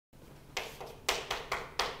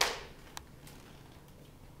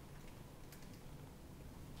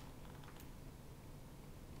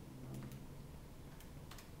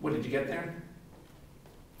What did you get there?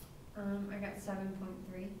 I got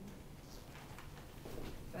 7.3.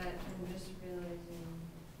 But I'm just realizing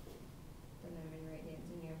that I'm in radians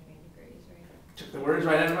and you have to be in degrees, right? Took the words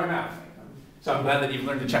right out of my mouth. So I'm glad that you've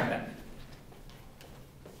learned to check that.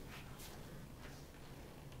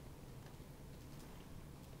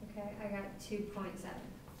 Okay, I got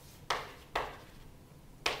 2.7.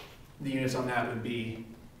 The units on that would be?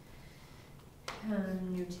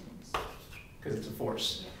 Newtons. Because it's a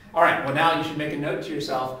force. Yeah. All right, well now you should make a note to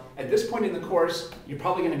yourself. At this point in the course, you're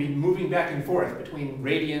probably going to be moving back and forth between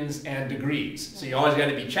radians and degrees. So you always got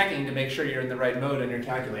to be checking to make sure you're in the right mode on your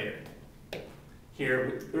calculator.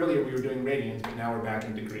 Here, earlier we were doing radians, but now we're back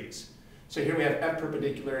in degrees. So here we have F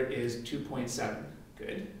perpendicular is 2.7.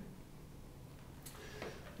 Good.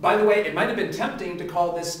 By the way, it might have been tempting to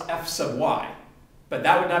call this F sub y, but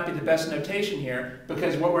that would not be the best notation here,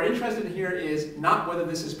 because what we're interested in here is not whether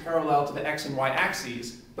this is parallel to the x and y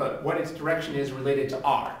axes, but what its direction is related to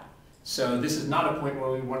r. So this is not a point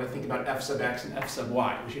where we want to think about F sub x and F sub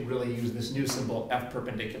y. We should really use this new symbol, F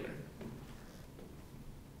perpendicular.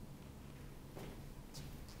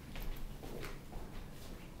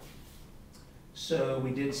 So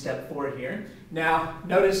we did step 4 here. Now,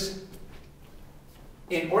 notice,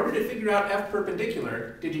 in order to figure out F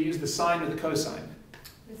perpendicular, did you use the sine or the cosine?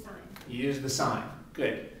 The sine. You used the sine.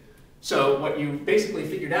 Good. So what you basically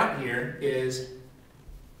figured out here is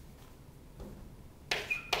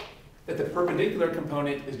that the perpendicular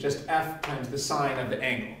component is just F times the sine of the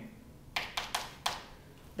angle.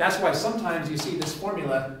 That's why sometimes you see this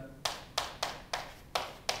formula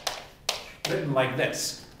written like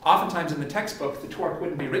this. Oftentimes in the textbook, the torque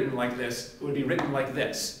wouldn't be written like this. It would be written like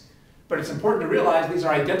this. But it's important to realize these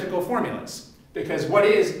are identical formulas, because what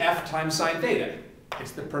is F times sine theta?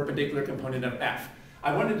 It's the perpendicular component of F.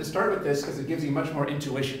 I wanted to start with this because it gives you much more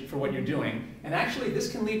intuition for what you're doing. And actually,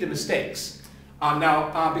 this can lead to mistakes.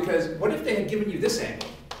 Because what if they had given you this angle?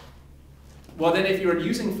 Well, then if you were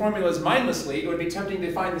using formulas mindlessly, it would be tempting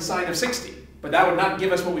to find the sine of 60. But that would not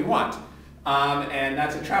give us what we want. And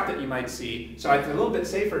that's a trap that you might see. So it's a little bit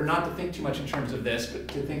safer not to think too much in terms of this, but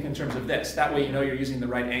to think in terms of this. That way you know you're using the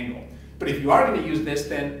right angle. But if you are going to use this,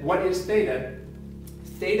 then what is theta?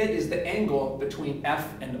 Theta is the angle between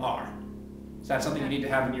F and R. So that's something you need to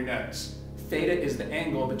have in your notes. Theta is the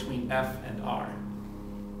angle between F and R.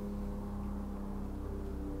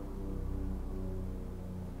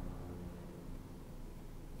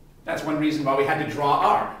 That's one reason why we had to draw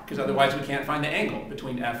R, because otherwise we can't find the angle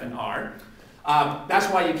between F and R. That's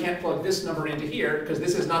why you can't plug this number into here, because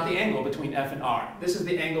this is not the angle between F and R. This is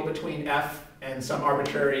the angle between F and some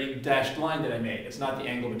arbitrary dashed line that I made. It's not the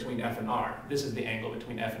angle between F and R. This is the angle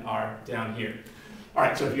between F and R down here. All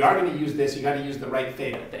right, so if you are going to use this, you got to use the right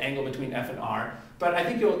theta, the angle between F and R. But I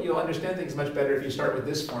think you'll understand things much better if you start with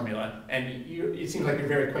this formula. And it seems like you're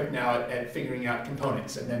very quick now at figuring out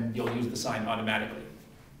components, and then you'll use the sign automatically.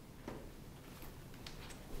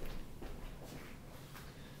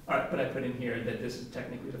 All right, but I put in here that this is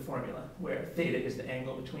technically the formula, where theta is the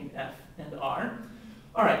angle between F and R.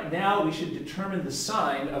 All right, now we should determine the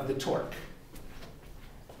sign of the torque.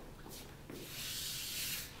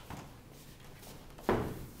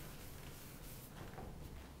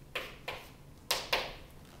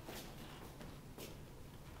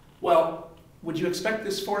 Well, would you expect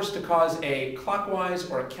this force to cause a clockwise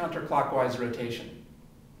or a counterclockwise rotation?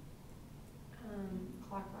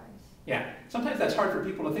 Clockwise. Yeah, sometimes that's hard for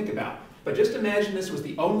people to think about. But just imagine this was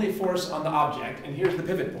the only force on the object, and here's the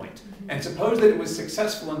pivot point. And suppose that it was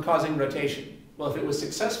successful in causing rotation. Well, if it was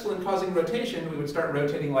successful in causing rotation, we would start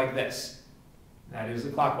rotating like this. That is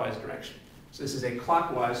the clockwise direction. So this is a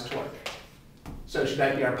clockwise torque. So should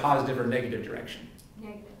that be our positive or negative direction?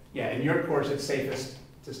 Negative. Yeah, in your course, it's safest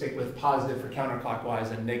to stick with positive for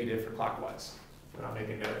counterclockwise and negative for clockwise. But I'll make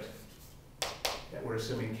a note that we're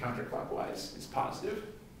assuming counterclockwise is positive.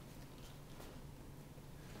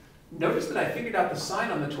 Notice that I figured out the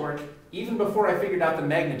sign on the torque even before I figured out the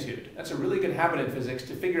magnitude. That's a really good habit in physics,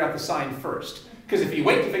 to figure out the sign first. Because if you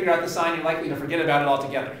wait to figure out the sign, you're likely to forget about it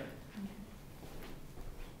altogether.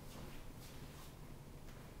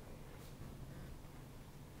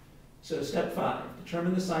 So step 5,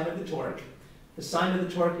 determine the sign of the torque. The sign of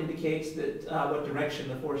the torque indicates that what direction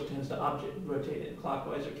the force tends to rotate in,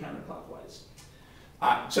 clockwise or counterclockwise.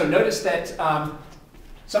 So notice that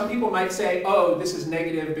some people might say, oh, this is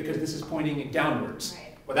negative because this is pointing downwards.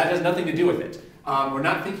 Right. Well, that has nothing to do with it. We're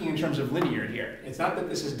not thinking in terms of linear here. It's not that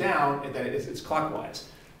this is down, that it's clockwise.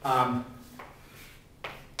 A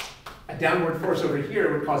downward force over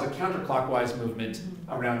here would cause a counterclockwise movement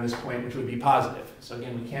around this point, which would be positive. So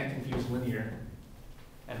again, we can't confuse linear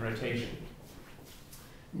and rotation.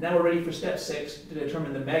 Now we're ready for step 6 to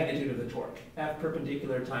determine the magnitude of the torque, F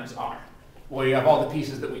perpendicular times R. Well, you have all the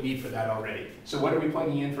pieces that we need for that already. So what are we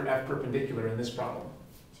plugging in for F perpendicular in this problem?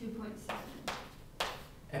 2.7.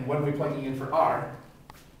 And what are we plugging in for R?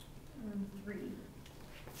 3.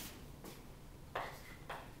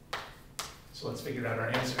 So let's figure out our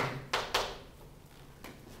answer.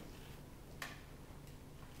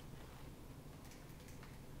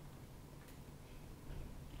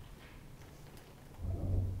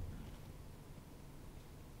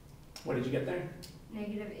 What did you get there?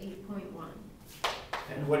 Negative 8.1.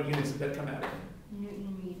 And what units did that come out in?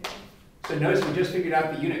 Newton meter. So notice we just figured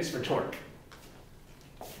out the units for torque.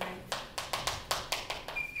 Right.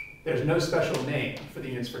 There's no special name for the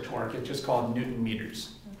units for torque. It's just called Newton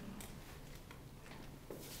meters.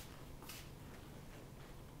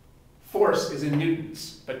 Force is in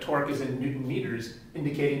newtons, but torque is in Newton meters,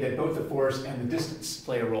 indicating that both the force and the distance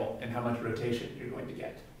play a role in how much rotation you're going to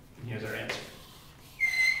get. And here's our answer.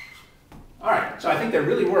 All right, so I think there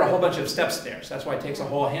really were a whole bunch of steps there, so that's why it takes a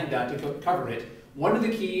whole handout to cover it. One of the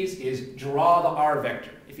keys is draw the R vector.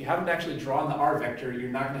 If you haven't actually drawn the R vector, you're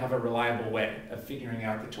not going to have a reliable way of figuring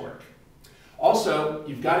out the torque. Also,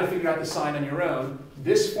 you've got to figure out the sign on your own.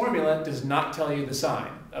 This formula does not tell you the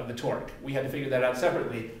sign of the torque. We had to figure that out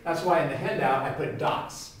separately. That's why in the handout I put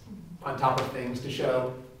dots on top of things to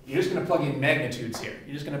show you're just going to plug in magnitudes here.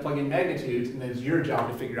 You're just going to plug in magnitudes, and then it's your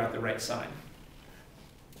job to figure out the right sign.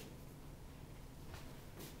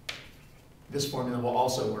 This formula will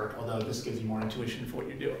also work, although this gives you more intuition for what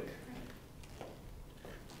you're doing.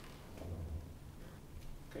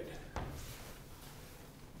 Good.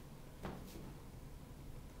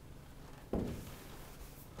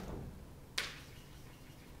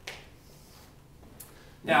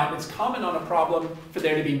 Now, it's common on a problem for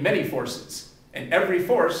there to be many forces, and every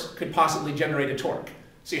force could possibly generate a torque.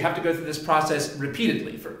 So you have to go through this process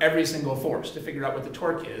repeatedly for every single force to figure out what the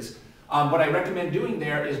torque is. What I recommend doing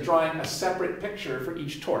there is drawing a separate picture for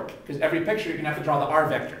each torque, because every picture you're going to have to draw the R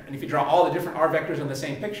vector. And if you draw all the different R vectors on the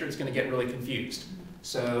same picture, it's going to get really confused.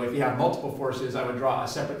 So if you have multiple forces, I would draw a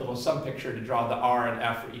separate little sub-picture to draw the R and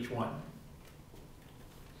F for each one.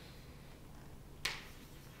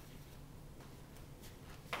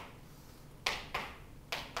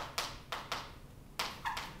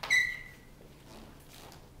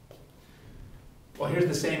 Well, here's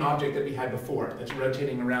the same object that we had before that's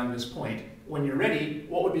rotating around this point. When you're ready,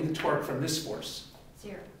 what would be the torque from this force?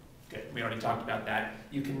 0. Good, we already talked about that.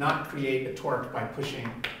 You cannot create a torque by pushing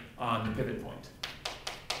on the pivot point.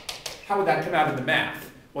 How would that come out in the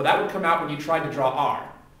math? Well, that would come out when you tried to draw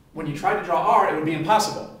R. When you tried to draw R, it would be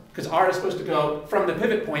impossible, because R is supposed to go from the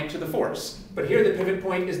pivot point to the force. But here the pivot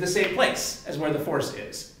point is the same place as where the force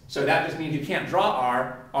is. So that just means you can't draw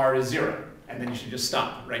R, R is 0. And then you should just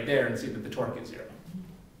stop right there and see that the torque is 0.